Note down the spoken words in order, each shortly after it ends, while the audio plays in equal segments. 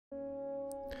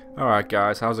Alright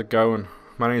guys, how's it going?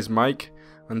 My name is Mike,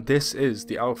 and this is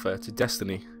the alpha to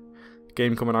Destiny. A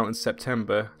game coming out in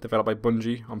September, developed by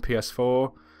Bungie on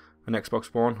PS4 and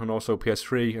Xbox One, and also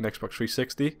PS3 and Xbox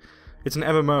 360. It's an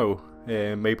MMO,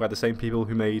 made by the same people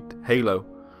who made Halo.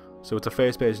 So it's a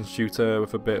first-person shooter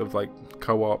with a bit of like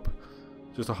co-op,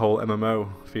 just a whole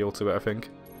MMO feel to it, I think.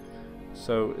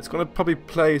 So it's going to probably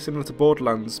play similar to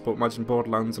Borderlands, but imagine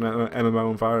Borderlands in an MMO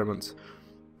environment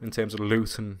in terms of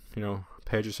loot and, you know,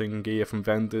 purchasing gear from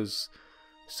vendors,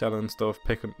 selling stuff,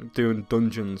 doing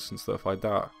dungeons and stuff like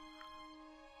that.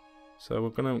 So we're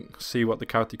gonna see what the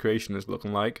character creation is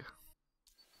looking like.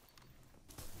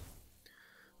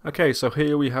 Okay, so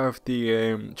here we have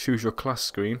the choose your class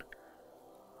screen.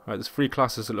 Right, there's three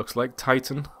classes it looks like: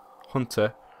 Titan,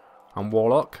 Hunter, and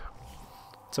Warlock.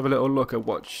 Let's have a little look at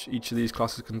what each of these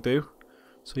classes can do.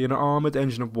 So you're an armoured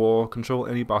engine of war, control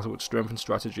any battle with strength and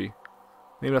strategy.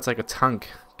 Maybe that's like a tank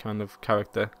kind of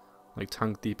character, like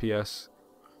tank DPS.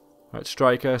 Right,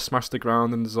 Striker, smash the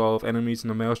ground and dissolve enemies in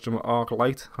a maelstrom of arc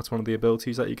light. That's one of the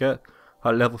abilities that you get.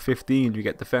 At level 15 you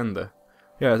get Defender.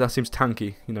 Yeah, that seems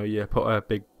tanky. You know, you put a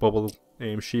big bubble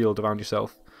shield around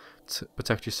yourself to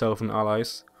protect yourself and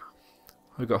allies.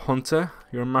 We've got Hunter.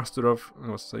 You're a master of,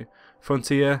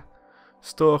 Frontier.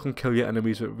 Stalk and kill your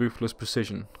enemies with ruthless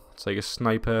precision. It's like a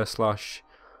sniper slash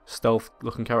stealth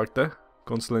looking character.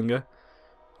 Gunslinger.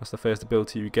 That's the first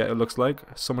ability you get, it looks like.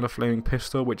 Summon a flaming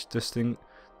pistol which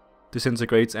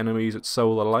disintegrates enemies with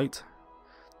solar light.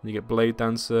 You get Blade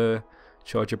Dancer,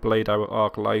 charge your blade out with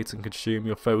arc light and consume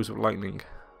your foes with lightning.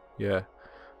 Yeah.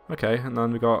 Okay, and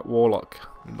then we got Warlock.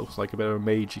 It looks like a bit of a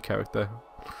magey character.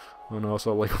 And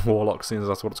also like Warlock, since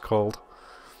that's what it's called.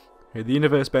 Okay, the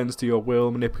universe bends to your will,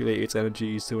 manipulate its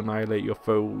energies to annihilate your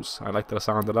foes. I like the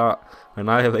sound of that.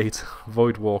 Annihilate,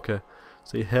 Voidwalker.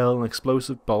 So you hurl an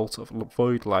explosive bolt of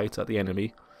void light at the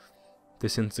enemy,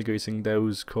 disintegrating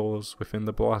those cores within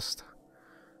the blast.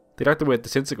 They like the word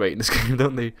disintegrate in this game,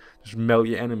 don't they? Just melt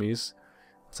your enemies.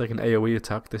 It's like an AoE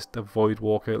attack, the Void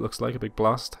Walker, it looks like, a big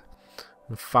blast.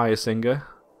 And Fire Singer.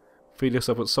 Feed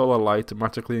yourself with solar light,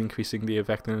 dramatically increasing the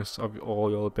effectiveness of all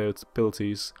your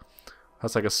abilities.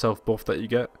 That's like a self buff that you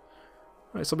get.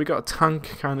 Right, so we got a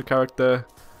tank kind of character,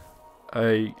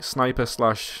 a sniper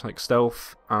slash like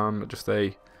stealth, and just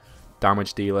a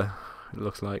damage dealer, it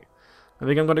looks like. I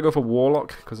think I'm going to go for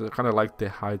Warlock because I kind of like the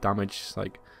high damage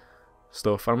like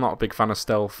stuff. I'm not a big fan of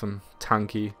stealth and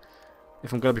tanky.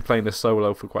 If I'm going to be playing this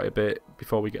solo for quite a bit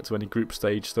before we get to any group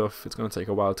stage stuff, it's going to take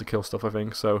a while to kill stuff, I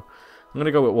think. So I'm going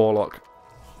to go with Warlock.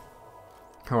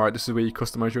 Alright, this is where you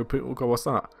customize your appearance. Oh, what's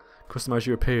that? Customize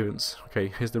your appearance.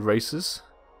 Okay, here's the races.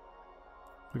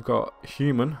 We've got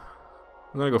human.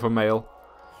 I'm going to go for male,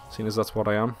 seeing as that's what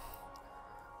I am.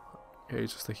 Okay,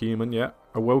 just a human, yeah.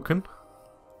 Awoken.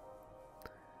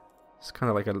 It's kind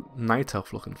of like a night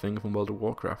elf looking thing from World of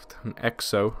Warcraft. An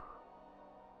exo.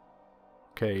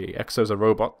 Okay, exos are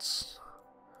robots.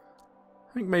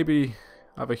 I think maybe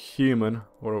I have a human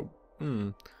or a... I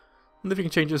wonder if you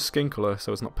can change his skin colour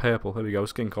so it's not purple. There we go,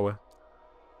 skin colour.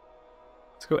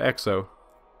 Let's go exo.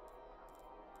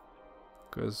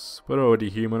 Because we're already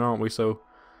human, aren't we? So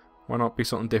why not be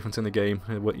something different in the game,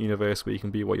 in what universe where you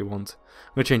can be what you want.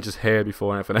 I'm going to change his hair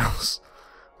before anything else.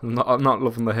 I'm not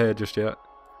loving the hair just yet.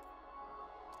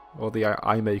 Or the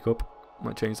eye makeup.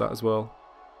 Might change that as well.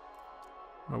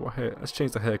 Right, what hair? Let's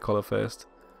change the hair colour first.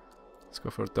 Let's go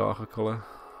for a darker colour.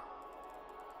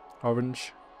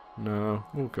 Orange? No.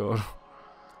 Oh god.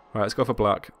 Right, let's go for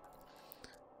black.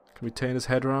 Can we turn his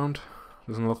head around?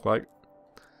 Doesn't look like.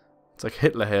 It's like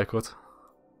Hitler haircut.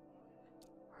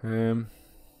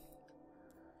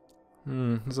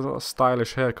 There's a lot of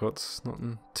stylish haircuts,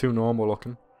 nothing too normal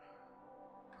looking.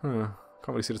 Huh, can't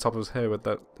really see the top of his hair with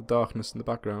the darkness in the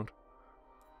background.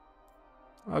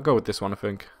 I'll go with this one, I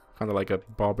think. Kind of like a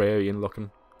barbarian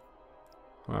looking.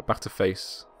 Alright, back to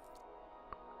face.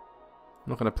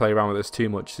 I'm not going to play around with this too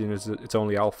much, seeing as it's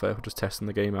only alpha, we're just testing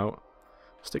the game out.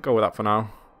 Go with that for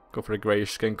now. Go for a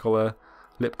greyish skin colour.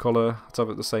 Lip colour, let's have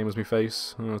it the same as my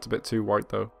face. Oh, it's a bit too white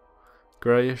though.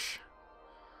 Greyish.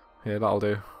 Yeah, that'll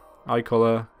do. Eye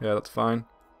colour, yeah, that's fine.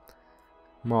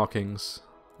 Markings.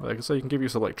 Like, so you can give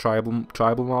yourself like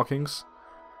tribal markings.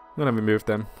 I'm gonna remove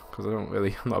them because I'm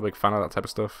not a big fan of that type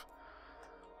of stuff.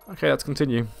 Okay, let's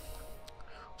continue.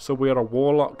 So we are a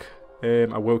Warlock,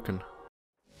 Awoken.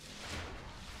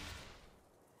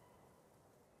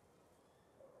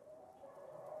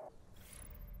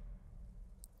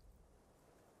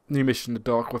 New mission: The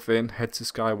Dark Within. Head to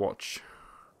Skywatch.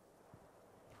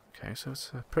 Okay, so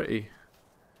it's a pretty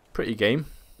game.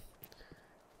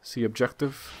 See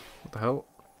objective. What the hell?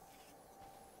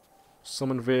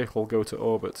 Summon vehicle, go to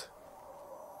orbit.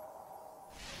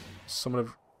 Summon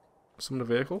a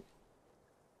vehicle?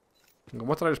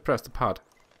 What did I just press? The pad.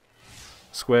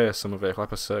 Square, summon vehicle. I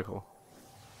press circle.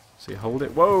 So you hold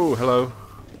it. Whoa, hello.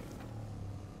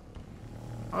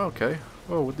 Oh, okay.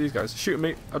 Whoa, with these guys. Shooting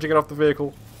me. How'd you get off the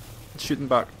vehicle? Shoot them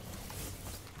back.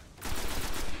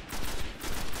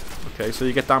 Okay, so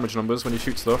you get damage numbers when you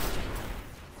shoot stuff.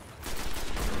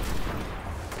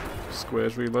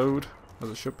 Squares reload, as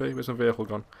it should be. Where's my vehicle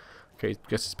gone? Okay,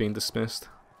 guess it's been dismissed.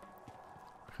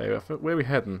 Okay, where are we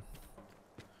heading?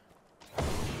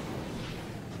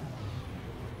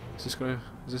 Is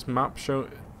this map show?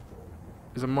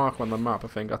 There's a marker on the map, I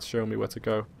think, that's showing me where to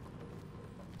go.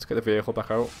 Let's get the vehicle back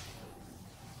out.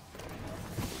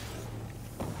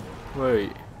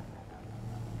 Wait.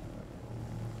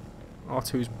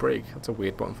 R2's brake. That's a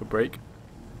weird button for brake.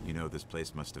 You know, this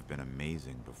place must have been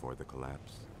amazing before the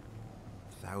collapse.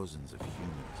 Thousands of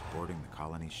humans boarding the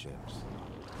colony ships,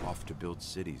 off to build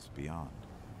cities beyond.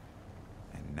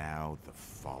 And now the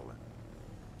Fallen,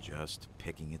 just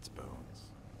picking its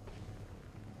bones.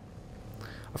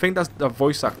 I think that's the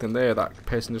voice acting there, that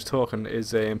person who's talking,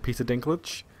 is Peter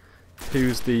Dinklage,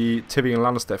 who's the Tyrion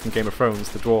Lannister from Game of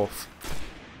Thrones, the dwarf.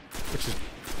 Which is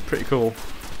pretty cool.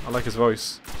 I like his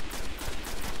voice.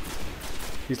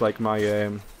 He's like my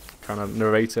kind of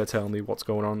narrator telling me what's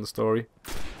going on in the story.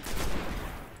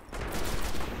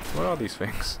 What are these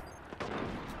things?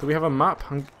 Do we have a map?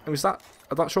 Is that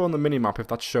showing the mini-map if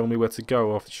that's showing me where to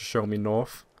go, or if it's just showing me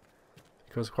north?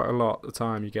 Because quite a lot of the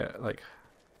time you get like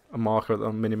a marker on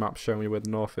the mini-map showing me where the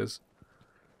north is.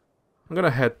 I'm going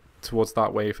to head towards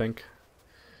that way, I think.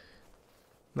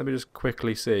 Let me just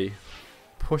quickly see.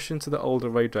 Push into the older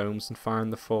ray domes and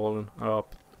find the Fallen, or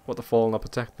what the Fallen are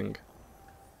protecting.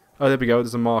 Oh, there we go,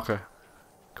 there's a marker.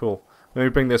 Cool. When we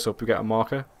bring this up, we get a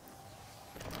marker.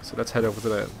 So let's head over to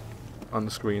there on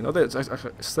the screen. Oh, there, it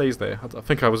stays there. I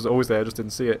think I was always there, I just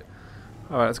didn't see it.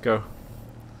 Alright, let's go.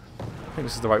 I think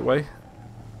this is the right way.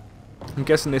 I'm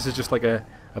guessing this is just like a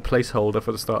placeholder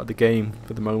for the start of the game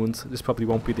for the moment. This probably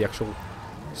won't be the actual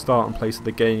starting place of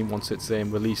the game once it's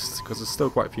released, because it's still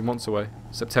quite a few months away.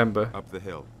 September. Up the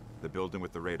hill, the building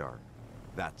with the radar.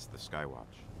 That's the Skywatch.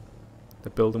 The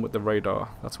building with the radar.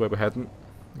 That's where we're heading.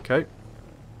 Okay.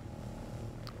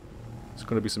 There's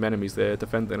going to be some enemies there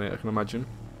defending it, I can imagine.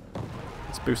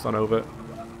 Let's boost on over.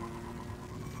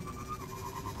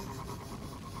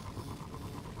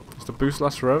 Does the boost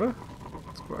last forever?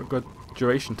 It's quite a good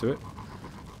duration to it.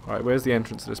 Alright, where's the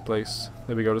entrance to this place?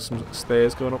 There we go, there's some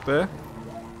stairs going up there.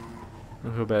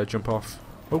 I better jump off.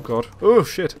 Oh god. Oh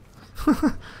shit!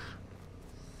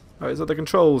 Alright, so the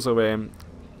controls are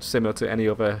similar to any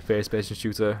other first-person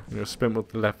shooter. You know, sprint with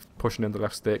the left, pushing in the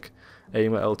left stick,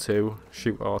 aim at L2,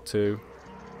 shoot R2.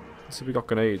 Let's see if we got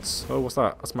grenades. Oh, what's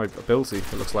that? That's my ability,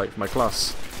 it looks like, for my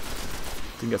class.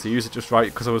 Didn't get to use it just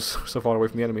right because I was so far away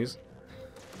from the enemies.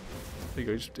 There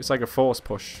you go, it's like a force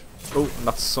push. Oh, and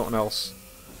that's something else.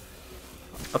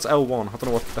 That's L1. I don't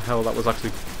know what the hell that was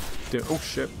actually doing. Oh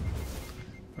shit.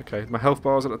 Okay, my health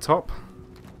bar is at the top.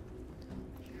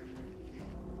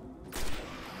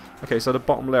 Okay, so the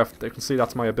bottom left, you can see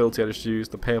that's my ability I just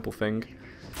used, the purple thing.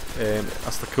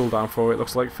 That's the cooldown for it,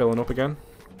 looks like, filling up again.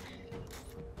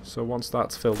 So once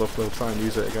that's filled up, we'll try and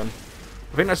use it again.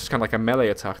 I think that's just kind of like a melee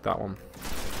attack, that one.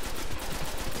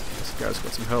 This guy's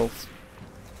got some health.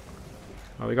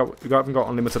 Oh, we haven't got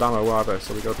unlimited ammo either,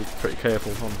 so we've got to be pretty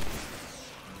careful on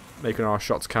making our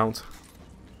shots count.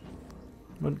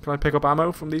 Can I pick up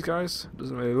ammo from these guys?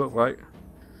 Doesn't really look like.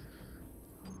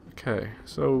 Okay,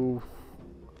 so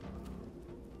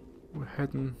we're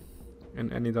heading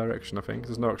in any direction, I think.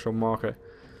 There's no actual marker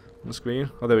on the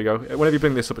screen. Oh, there we go. Whenever you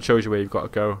bring this up, it shows you where you've got to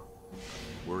go.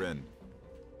 We're in.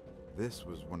 This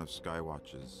was one of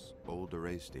Skywatch's old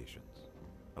array stations,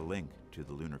 a link to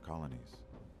the lunar colonies.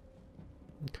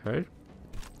 Okay.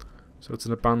 So it's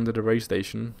an abandoned array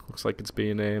station. Looks like it's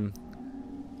being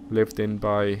lived in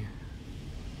by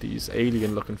these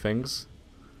alien-looking things.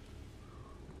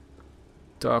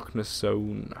 Darkness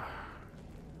zone.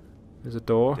 There's a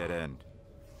door. Dead end.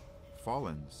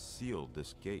 Fallen sealed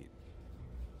this gate.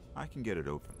 I can get it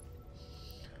open.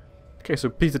 Okay, so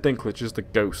Peter Dinklage is the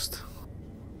ghost.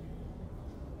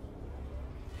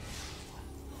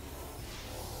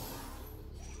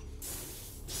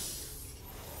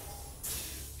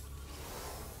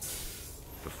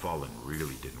 The Fallen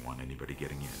really didn't want anybody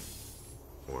getting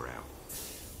in or out.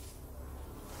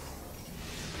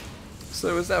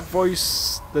 So is that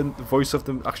voice the voice of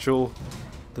the actual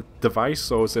device,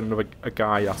 or is it another a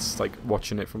guy that's like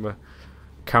watching it from a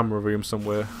camera room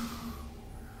somewhere?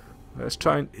 Let's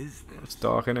try and... It's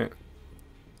dark, innit?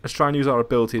 Let's try and use our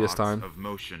ability this time. Lots of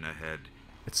motion ahead.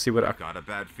 Let's see what I've got a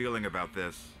bad feeling about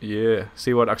this. Yeah,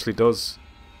 see what it actually does.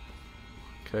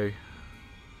 Okay.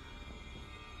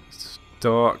 It's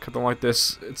dark. I don't like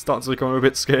this. It starts to become a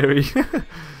bit scary. Here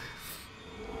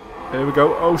we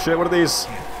go. Oh shit, what are these?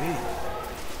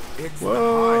 It's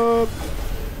What?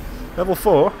 Level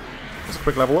 4? That's a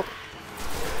quick level up.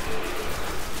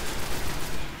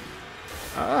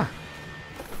 Ah.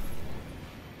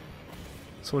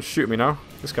 Someone's shooting me now.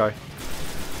 This guy.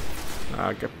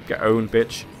 Ah, get owned,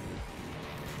 bitch.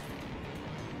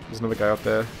 There's another guy out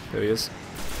there. There he is.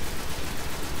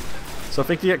 So I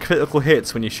think you get critical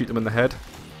hits when you shoot them in the head.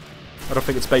 I don't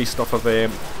think it's based off of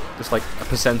just like a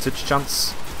percentage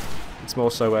chance. It's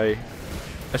more so a...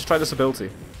 Let's try this ability.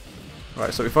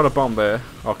 Right, so we found a bomb there.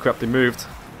 Oh crap, they moved.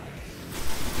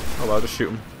 Oh well, I'll just shoot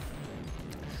them.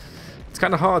 It's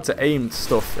kind of hard to aim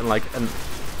stuff in like an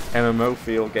MMO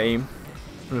feel game.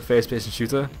 In a first-person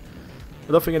shooter.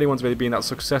 I don't think anyone's really been that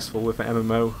successful with an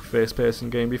MMO first-person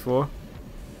game before.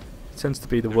 It tends to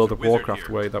be the World of Warcraft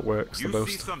way that works the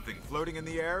most. You see something floating in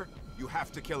the air? You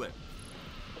have to kill it.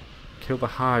 Kill the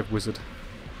hive wizard.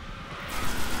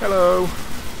 Hello.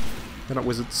 They're not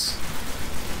wizards.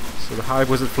 So the hive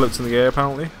wizard floats in the air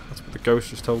apparently. That's what the ghost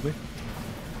just told me.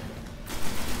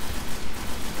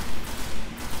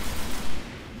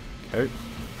 Okay.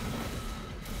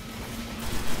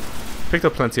 Picked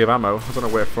up plenty of ammo. I don't know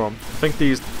where from. I think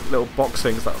these little box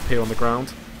things that appear on the ground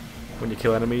when you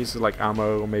kill enemies are like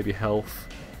ammo or maybe health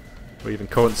or even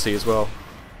currency as well.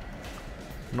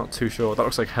 I'm not too sure. That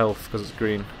looks like health because it's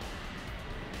green.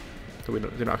 So we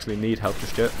don't actually need health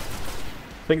just yet.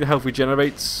 I think the health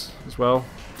regenerates as well.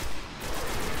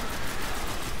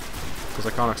 Because I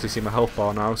can't actually see my health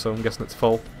bar now, so I'm guessing it's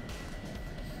full.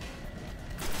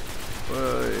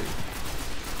 The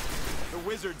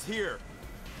wizard's here.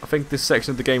 I think this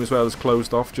section of the game as well is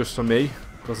closed off just for me,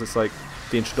 because it's like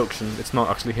the introduction. It's not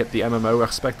actually hit the MMO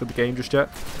aspect of the game just yet.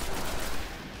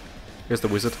 Here's the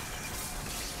wizard.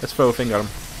 Let's throw a thing at him.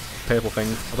 Purple thing.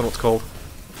 I don't know what it's called.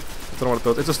 I don't know what it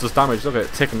does. It just does damage. Look at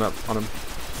it ticking up on him.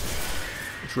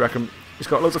 What do you reckon? He's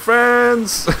got loads of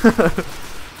friends!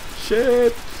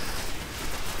 Shit!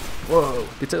 Whoa.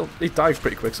 He dives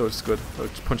pretty quick, so it's good. So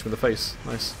just punch him in the face.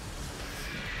 Nice.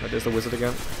 Right, there's the wizard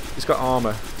again. He's got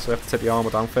armor, so we have to take the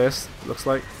armor down first, it looks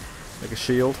like. Like a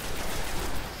shield.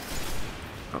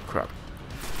 Oh crap.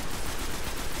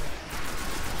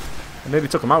 I nearly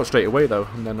took him out straight away though,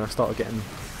 and then I started getting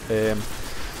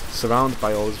surrounded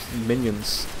by all his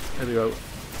minions. There we go.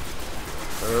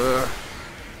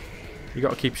 You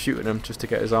gotta keep shooting him just to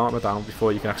get his armor down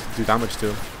before you can actually do damage to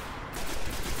him.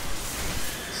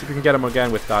 See if we can get him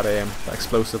again with that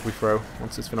explosive we throw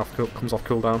once it's comes off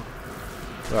cooldown.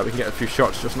 Right, we can get a few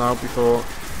shots just now before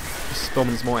he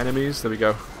summons more enemies. There we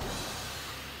go.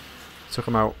 Took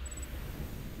him out.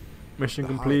 Mission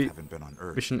complete.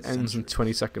 Mission ends in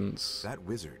 20 seconds. That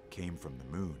wizard came from the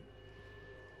moon.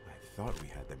 I thought we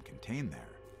had them contained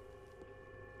there.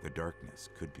 The darkness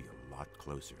could be a lot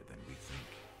closer than we think.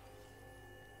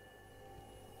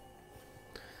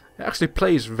 It actually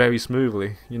plays very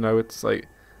smoothly. You know, it's like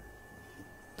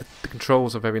the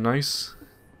controls are very nice.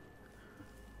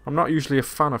 I'm not usually a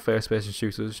fan of first-person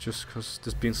shooters just because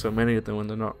there's been so many of them and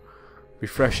they're not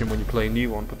refreshing when you play a new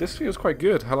one. But this feels quite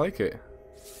good. I like it.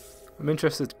 I'm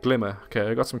interested in Glimmer. Okay,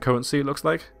 I got some currency it looks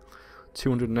like.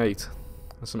 208.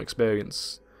 And some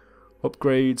experience.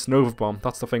 Upgrades. Nova Bomb.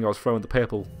 That's the thing I was throwing. The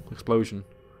purple explosion.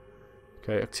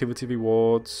 Okay, activity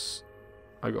rewards.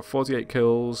 I got 48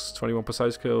 kills. 21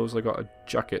 precise kills. I got a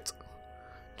jacket.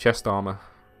 Chest armor.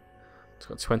 It's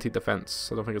got 20 defense.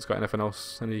 I don't think it's got anything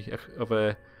else. Any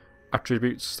other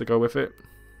attributes to go with it.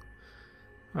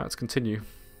 Right, let's continue.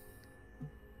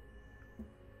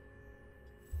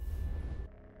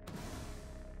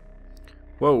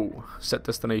 Whoa, set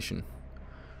destination.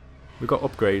 We've got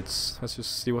upgrades. Let's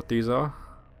just see what these are.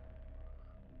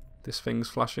 This thing's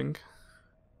flashing.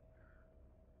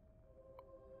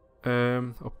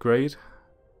 Upgrade.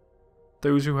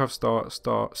 Those who have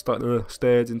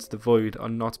stared into the void are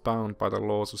not bound by the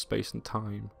laws of space and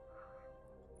time.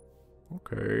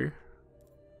 Okay.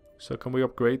 So can we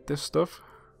upgrade this stuff?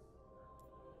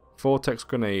 Vortex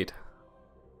grenade.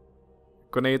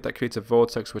 Grenade that creates a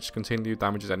vortex which continually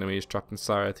damages enemies trapped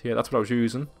inside. Yeah, that's what I was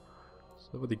using. So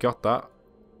I've already got that.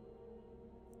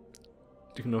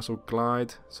 You can also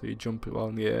glide, so you jump while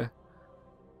in the air.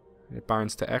 It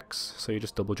binds to X, so you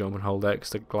just double jump and hold X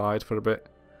to glide for a bit.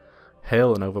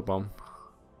 Hail an overbomb.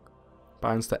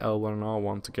 Binds to L1 and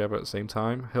R1 together at the same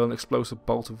time. Hail an explosive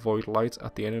bolt of void light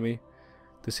at the enemy,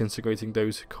 disintegrating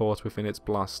those caught within its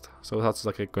blast. So that's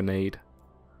like a grenade.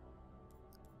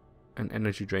 an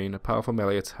energy drain, a powerful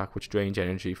melee attack which drains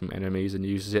energy from enemies and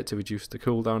uses it to reduce the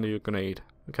cooldown of your grenade.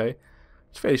 Okay,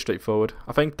 it's fairly straightforward.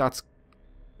 I think that's...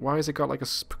 Why has it got like a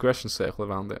progression circle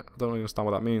around it? I don't understand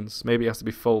what that means. Maybe it has to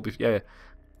be full. Yeah,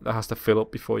 that has to fill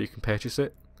up before you can purchase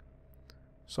it.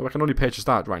 So I can only purchase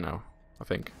that right now, I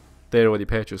think. They're already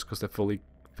purchased because they're fully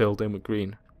filled in with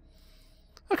green.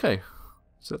 Okay,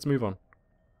 so let's move on.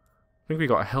 I think we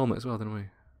got a helmet as well, didn't we?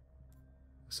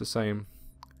 It's the same.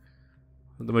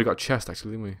 And then we got a chest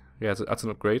actually, didn't we? Yeah, that's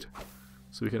an upgrade.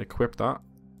 So we can equip that.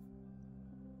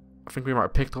 I think we might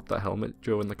have picked up that helmet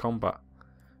during the combat.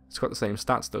 It's got the same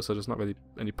stats though, so there's not really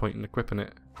any point in equipping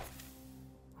it.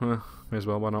 May as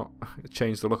well, why not? It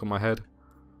changed the look of my head.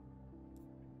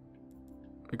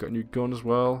 We got a new gun as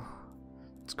well.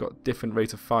 It's got different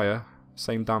rate of fire,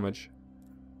 same damage.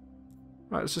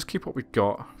 Right, let's just keep what we've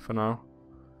got for now.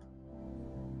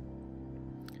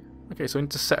 Okay, so we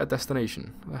need to set a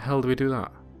destination. How the hell do we do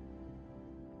that?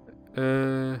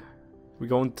 We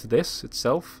go into this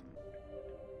itself?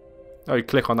 Oh, you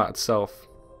click on that itself.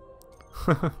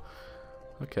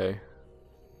 Okay.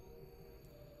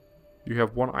 You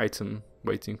have one item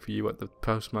waiting for you at the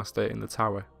postmaster in the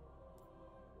tower.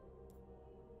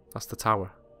 That's the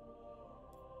tower.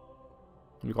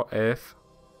 We got Earth.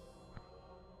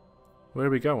 Where are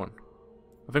we going?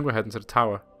 I think we're heading to the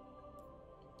tower.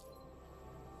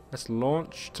 Let's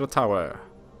launch to the tower.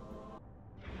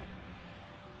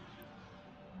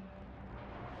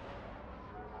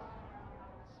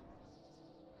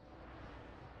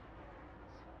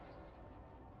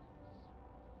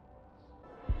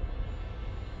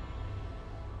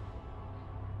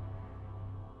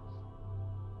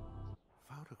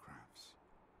 Photographs.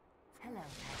 Hello.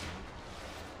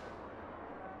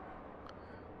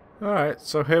 Alright,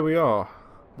 so here we are.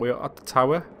 We are at the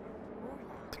tower.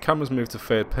 The camera's moved to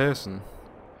third person.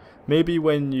 Maybe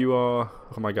when you are...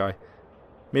 Oh my guy.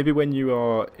 Maybe when you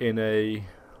are in a...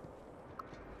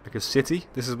 like a city.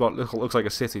 This is what looks like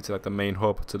a city to like the main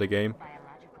hub to the game.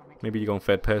 Maybe you go in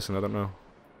third person, I don't know.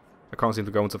 I can't seem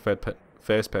to go into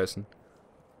first person.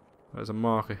 There's a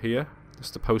marker here. This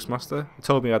is the postmaster. He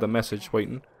told me I had a message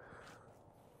waiting.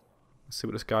 Let's see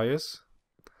what this guy is.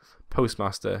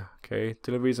 Postmaster. Okay.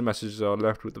 Deliveries and messages are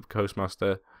left with the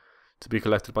postmaster to be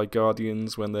collected by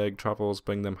guardians when their travels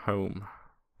bring them home.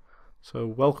 So,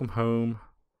 welcome home.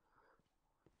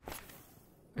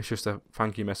 It's just a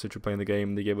thank you message for playing the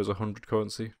game. They give us 100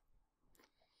 currency.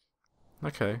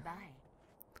 Okay.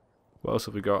 What else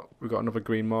have we got? We got another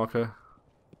green marker.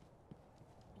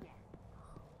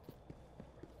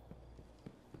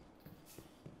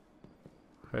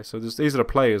 Okay, so these are the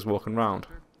players walking around.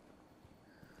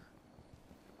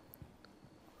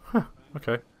 Huh,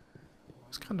 okay.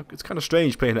 It's kind of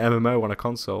strange playing an MMO on a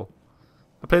console.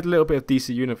 I played a little bit of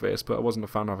DC Universe, but I wasn't a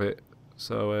fan of it.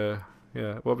 So,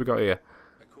 yeah, what have we got here?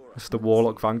 This is the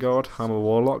Warlock Vanguard. I'm a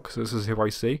Warlock, so this is who I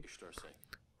see.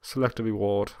 Select a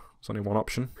reward. There's only one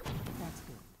option.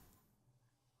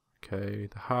 Okay,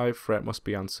 the hive threat must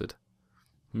be answered.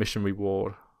 Mission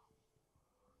reward.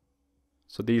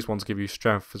 So these ones give you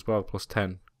strength as well, plus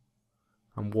 10.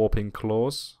 And warping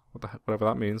claws. Whatever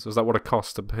that means. Is that what it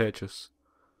costs to purchase?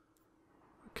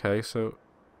 Okay, so...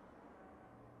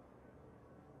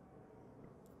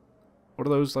 what are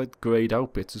those like greyed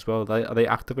out bits as well? Are they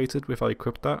activated if I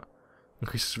equip that?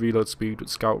 Increases reload speed with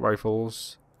scout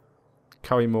rifles.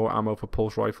 Carry more ammo for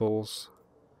pulse rifles.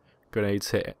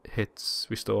 Grenades hits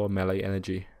restore melee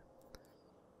energy.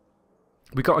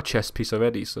 We got a chest piece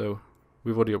already, so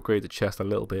we've already upgraded the chest a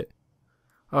little bit.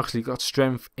 Actually, got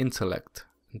strength, intellect,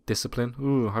 and discipline.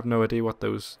 Ooh, I have no idea what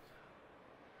those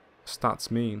stats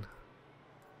mean.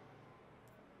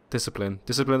 Discipline.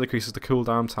 Discipline decreases the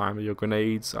cooldown time of your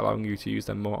grenades, allowing you to use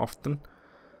them more often.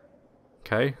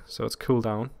 Okay, so it's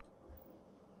cooldown.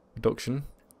 Reduction.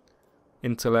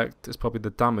 Intellect is probably the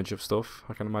damage of stuff.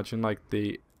 I can imagine, like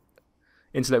the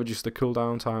intellect reduces the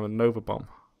cooldown time of Nova Bomb.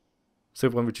 So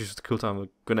if one reduces the cooldown of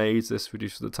grenades, this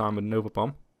reduces the time of Nova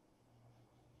Bomb.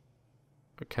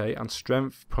 Okay, and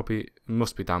strength probably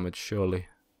must be damage, surely.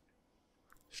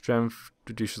 Strength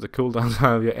reduces the cooldown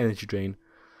time of your energy drain.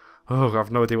 Oh, I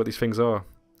have no idea what these things are.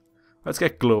 Let's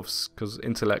get gloves, because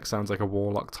intellect sounds like a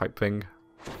warlock type thing.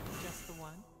 Just the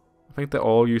one? I think they're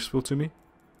all useful to me.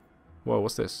 Whoa,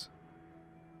 what's this?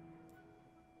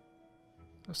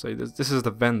 Let's say this is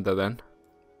the vendor then.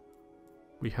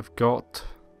 We have got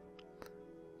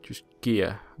just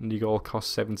gear, and you all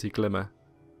cost 70 glimmer.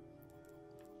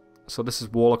 So this is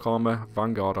warlock armor,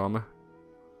 vanguard armor.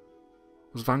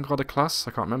 Was vanguard a class?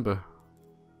 I can't remember.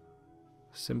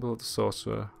 Symbol of the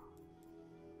sorcerer.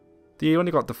 They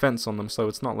only got defense on them, so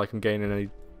it's not like I'm gaining any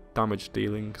damage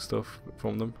dealing stuff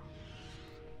from them.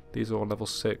 These are all level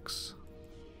 6.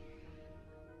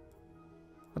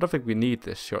 I don't think we need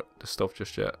this stuff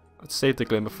just yet. Let's save the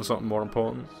glimmer for something more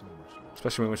important.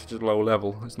 Especially when we're just low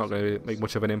level. It's not going to make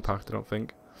much of an impact, I don't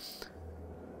think.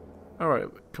 Alright,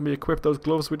 can we equip those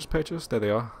gloves we just purchased? There they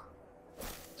are.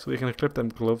 So we can equip them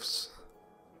gloves.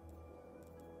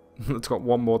 It's got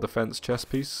one more defense chest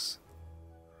piece.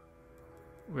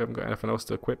 We haven't got anything else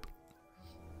to equip.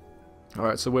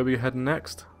 Alright, so where are we heading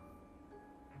next?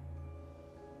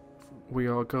 We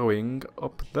are going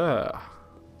up there.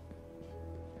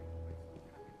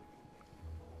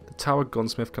 The tower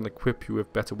gunsmith can equip you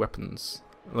with better weapons.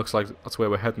 It looks like that's where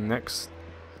we're heading next.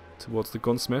 Towards the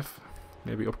gunsmith.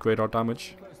 Maybe upgrade our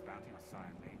damage.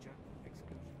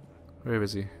 Where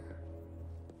is he?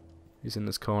 He's in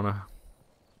this corner.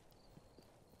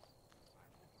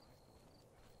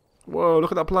 Whoa,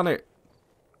 look at that planet!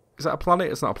 Is that a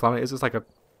planet? It's not a planet, is it? It's like a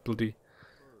bloody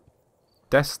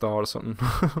Death Star or something.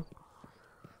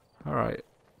 Alright.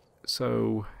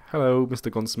 So, hello,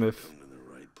 Mr. Gunsmith.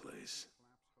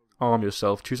 Arm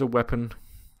yourself. Choose a weapon.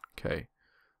 Okay.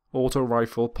 Auto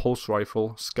rifle, pulse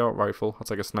rifle, scout rifle. That's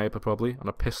like a sniper probably. And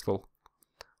a pistol.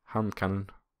 Hand cannon.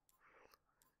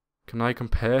 Can I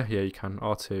compare? Yeah, you can.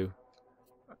 R2.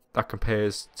 That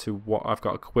compares to what I've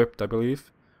got equipped, I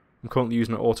believe. I'm currently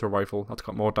using an auto rifle. That's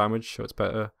got more damage, so it's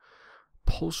better.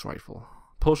 Pulse rifle.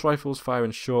 Pulse rifles fire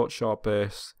in short, sharp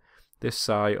bursts. This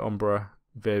Psy Umbra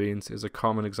variant is a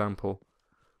common example.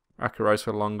 Accurate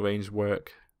for long range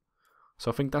work. So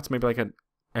I think that's maybe like an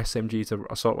SMG to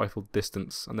assault rifle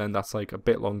distance, and then that's like a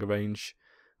bit longer range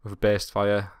with a burst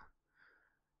fire.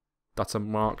 That's a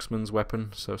marksman's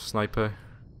weapon, so sniper.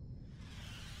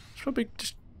 Should probably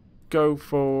just go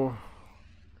for.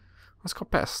 That's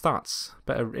got better stats,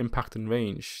 better impact and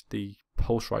range. The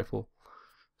pulse rifle.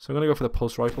 So I'm gonna go for the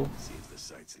pulse rifle. See if the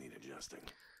sights need adjusting.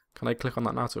 Can I click on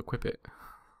that now to equip it?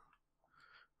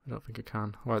 I don't think I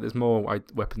can. Right, there's more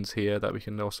weapons here that we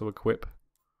can also equip.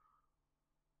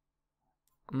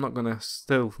 I'm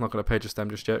still not gonna purchase them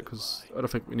just yet because I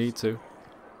don't think we need to.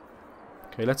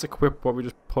 Okay, let's equip what we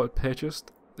just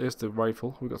purchased. There's the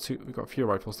rifle. We've got a few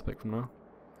rifles to pick from now.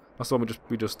 That's the one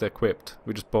we just equipped.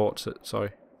 We just bought it.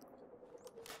 Sorry.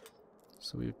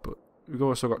 So we've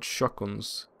also got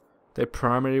shotguns. They're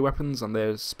primary weapons and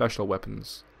they're special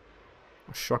weapons.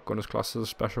 A shotgun is classed as a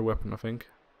special weapon, I think.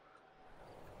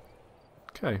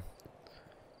 Okay.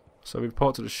 So we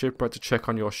report to the shipwright to check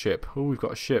on your ship. Oh, we've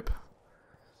got a ship.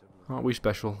 Aren't we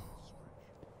special?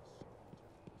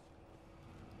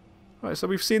 Right, so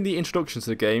we've seen the introduction to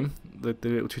the game, the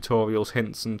little tutorials,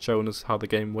 hints, and showing us how the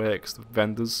game works, the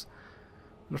vendors.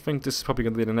 And I think this is probably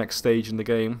going to be the next stage in the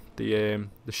game, the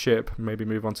ship, maybe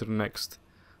move on to the next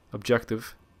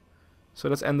objective. So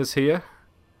let's end this here.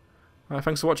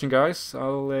 Thanks for watching, guys.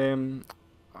 I'll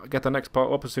get the next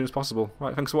part up as soon as possible.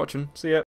 Right, thanks for watching. See ya.